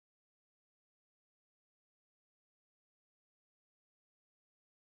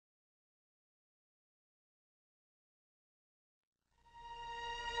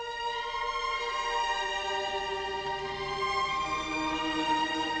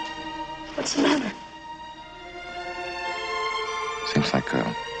What's the matter? Seems like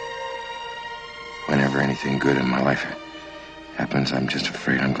whenever anything good in my life happens, I'm just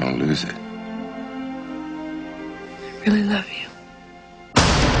afraid I'm going to lose it. I really love you.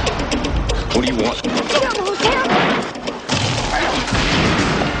 What do you want? Get out of the hotel!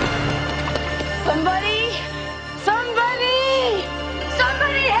 Somebody! Somebody!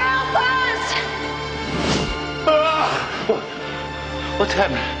 Somebody help us! What's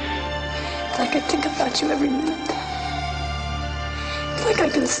happening? It's like I think about you every minute. It's like I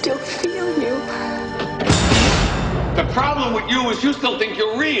can still feel you. The problem with you is you still think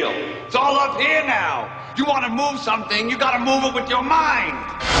you're real. It's all up here now. You want to move something, you got to move it with your mind.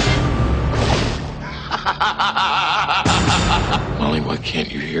 Molly, why can't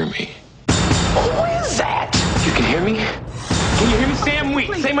you hear me? Who is that? You can hear me? Can you hear me? Sam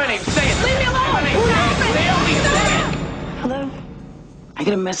Wheat. Say my name. Say it. Leave me alone! Say my name. Sam Wheat. Say it. Hello? I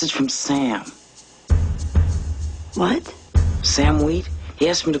get a message from Sam. What? Sam Wheat? He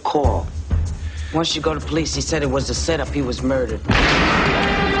asked me to call. Once you go to police, he said it was a setup. He was murdered.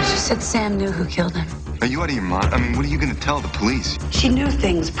 She said Sam knew who killed him. Are you out of your mind? I mean, what are you going to tell the police? She knew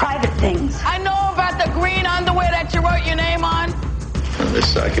things, private things. I know about the green underwear that you wrote your name on. This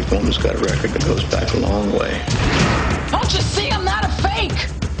psychic woman's got a record that goes back a long way. Don't you see I'm not a fake?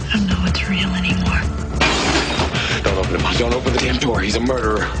 I don't know what's real anymore. Don't open him. Don't open the damn door. He's a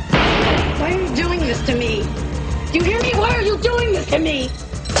murderer. Why are you doing this to me? Do you hear me? Why are you doing this to me?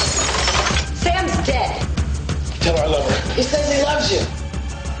 Sam's dead. Tell her I love her. He says he loves you.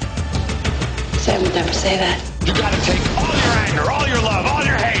 Sam would never say that. You got to take all your anger, all your love, all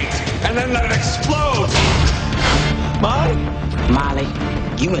your hate, and then let it explode. Molly? Molly,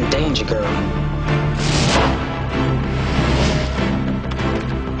 you in danger, girl.